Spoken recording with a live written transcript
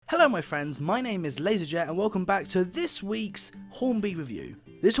Hello my friends, my name is LaZeR and welcome back to this week's Hornby review.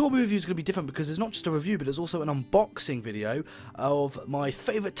 This Hornby review is going to be different because it's not just a review but it's also an unboxing video of my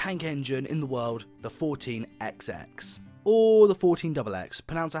favourite tank engine in the world, the 14XX. Or the 14XX,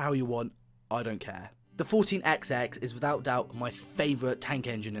 pronounce it how you want, I don't care. The 14XX is without doubt my favourite tank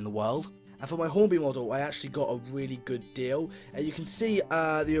engine in the world. And for my Hornby model, I actually got a really good deal. And you can see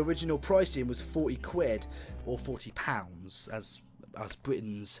the original pricing was 40 quid, or 40 pounds, as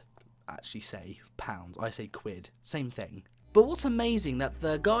Britons actually say pounds. I say quid, same thing. But what's amazing that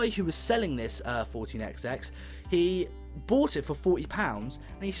the guy who was selling this 14XX, he bought it for 40 pounds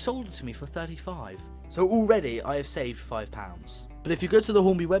and he sold it to me for 35. So already I have saved £5. But if you go to the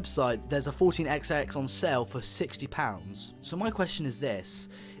Hornby website, there's a 14XX on sale for £60. So my question is this: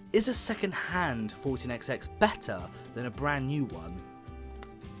 is a second-hand 14XX better than a brand new one?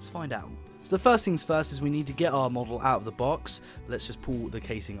 Let's find out. So the first things first is we need to get our model out of the box. Let's just pull the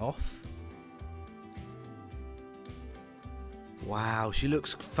casing off. Wow, she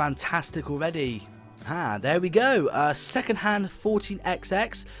looks fantastic already. Ah, there we go. A second-hand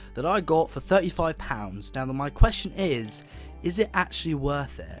 14XX that I got for £35. Now my question is it actually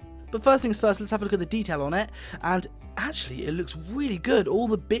worth it? But first things first, let's have a look at the detail on it. And actually, it looks really good. All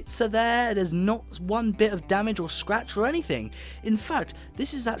the bits are there. There's not one bit of damage or scratch or anything. In fact,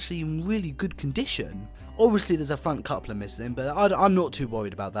 this is actually in really good condition. Obviously, there's a front coupler missing, but I'm not too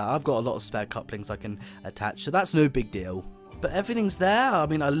worried about that. I've got a lot of spare couplings I can attach, so that's no big deal. But everything's there. I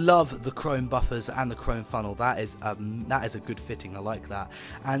mean, I love the chrome buffers and the chrome funnel. That is a good fitting. I like that.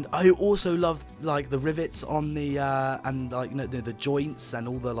 And I also love like the rivets on the and like, you know, the joints and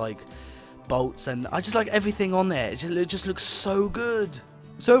all the like bolts, and I just like everything on there. It just looks so good.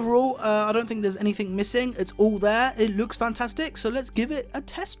 So overall, I don't think there's anything missing. It's all there. It looks fantastic. So let's give it a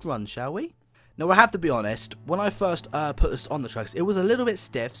test run, shall we? Now I have to be honest, when I first put this on the tracks, it was a little bit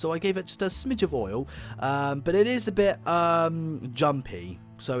stiff, so I gave it just a smidge of oil, but it is a bit jumpy,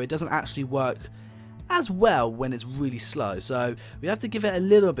 so it doesn't actually work as well when it's really slow, so we have to give it a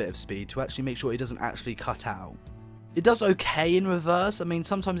little bit of speed to actually make sure it doesn't actually cut out. It does okay in reverse. I mean,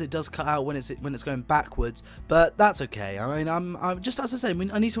 sometimes it does cut out when it's going backwards, but that's okay. I mean, I'm just, as I say, I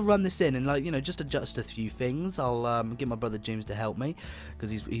mean, I need to run this in and, like, you know, just adjust a few things. I'll get my brother James to help me because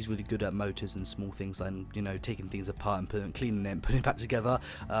he's really good at motors and small things, and, you know, taking things apart and cleaning it and putting it back together.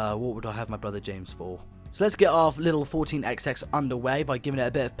 What would I have my brother James for? So let's get our little 14XX underway by giving it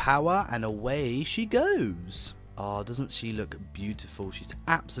a bit of power, and away she goes. Oh, doesn't she look beautiful? She's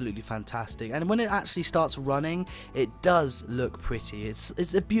absolutely fantastic. And when it actually starts running, it does look pretty.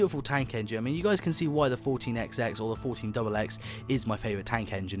 It's a beautiful tank engine. I mean, you guys can see why the 14XX or the 14XX is my favourite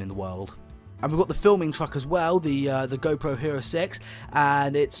tank engine in the world. And we've got the filming truck as well, the GoPro Hero 6,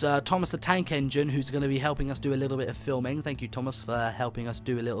 and it's Thomas the Tank Engine who's going to be helping us do a little bit of filming. Thank you, Thomas, for helping us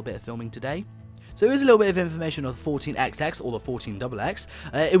do a little bit of filming today. So here's a little bit of information on the 14XX or the 14XX.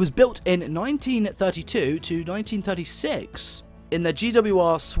 It was built in 1932 to 1936 in the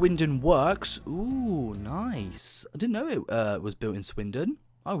GWR Swindon Works. Ooh, nice. I didn't know it was built in Swindon.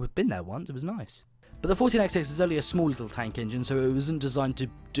 Oh, we've been there once. It was nice. But the 14XX is only a small little tank engine, so it wasn't designed to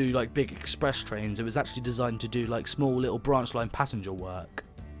do like big express trains. It was actually designed to do like small little branch line passenger work.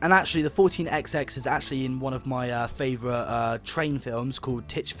 And actually, the 14XX is actually in one of my favourite train films called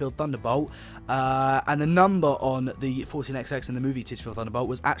Titchfield Thunderbolt. And the number on the 14XX in the movie Titchfield Thunderbolt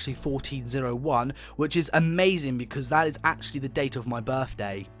was actually 1401, which is amazing because that is actually the date of my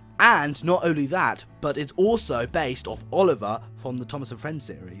birthday. And not only that, but it's also based off Oliver from the Thomas and Friends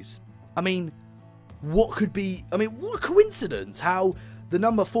series. I mean, what a coincidence how the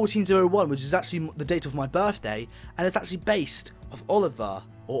number 1401, which is actually the date of my birthday, and it's actually based off Oliver.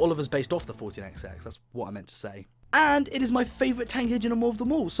 Or Oliver's based off the 14XX, that's what I meant to say. And it is my favourite tank engine of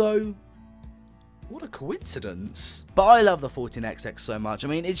them all, so what a coincidence. But I love the 14XX so much. I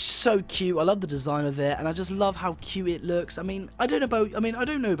mean, it's so cute. I love the design of it, and I just love how cute it looks. I mean, I don't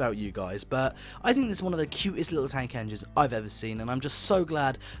know about you guys, but I think this is one of the cutest little tank engines I've ever seen, and I'm just so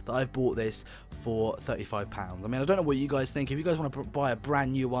glad that I've bought this for £35. I mean, I don't know what you guys think. If you guys want to buy a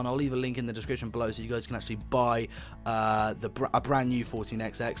brand new one, I'll leave a link in the description below so you guys can actually buy a brand new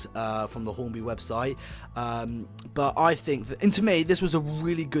 14XX from the Hornby website. But I think that, and to me, this was a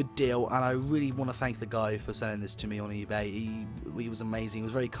really good deal, and I really want to thank the guy for selling this to me on eBay. He was amazing. He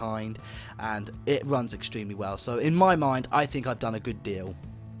was very kind, and it runs extremely well. So in my mind, I think I've done a good deal.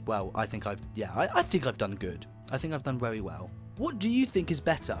 Well, I think I've done good. I think I've done very well. What do you think is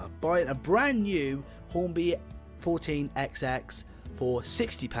better, buying a brand new Hornby 14XX for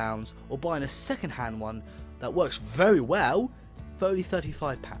 £60 or buying a second-hand one that works very well for only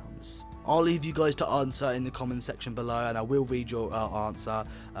 £35? I'll leave you guys to answer in the comment section below, and I will read your answer.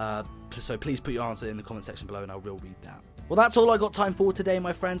 So please put your answer in the comment section below, and I will read that. Well, that's all I got time for today,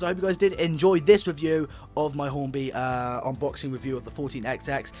 my friends. I hope you guys did enjoy this review of my Hornby unboxing review of the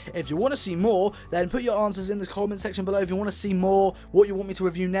 14XX. If you want to see more, then put your answers in the comment section below. If you want to see more, what you want me to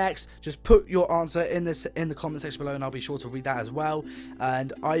review next, just put your answer in the comment section below, and I'll be sure to read that as well.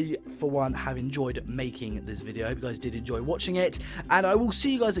 And I, for one, have enjoyed making this video. I hope you guys did enjoy watching it, and I will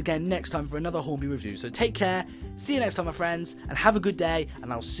see you guys again next time for another Hornby review. So take care, see you next time, my friends, and have a good day,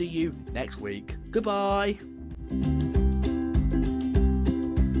 and I'll see you next week. Goodbye.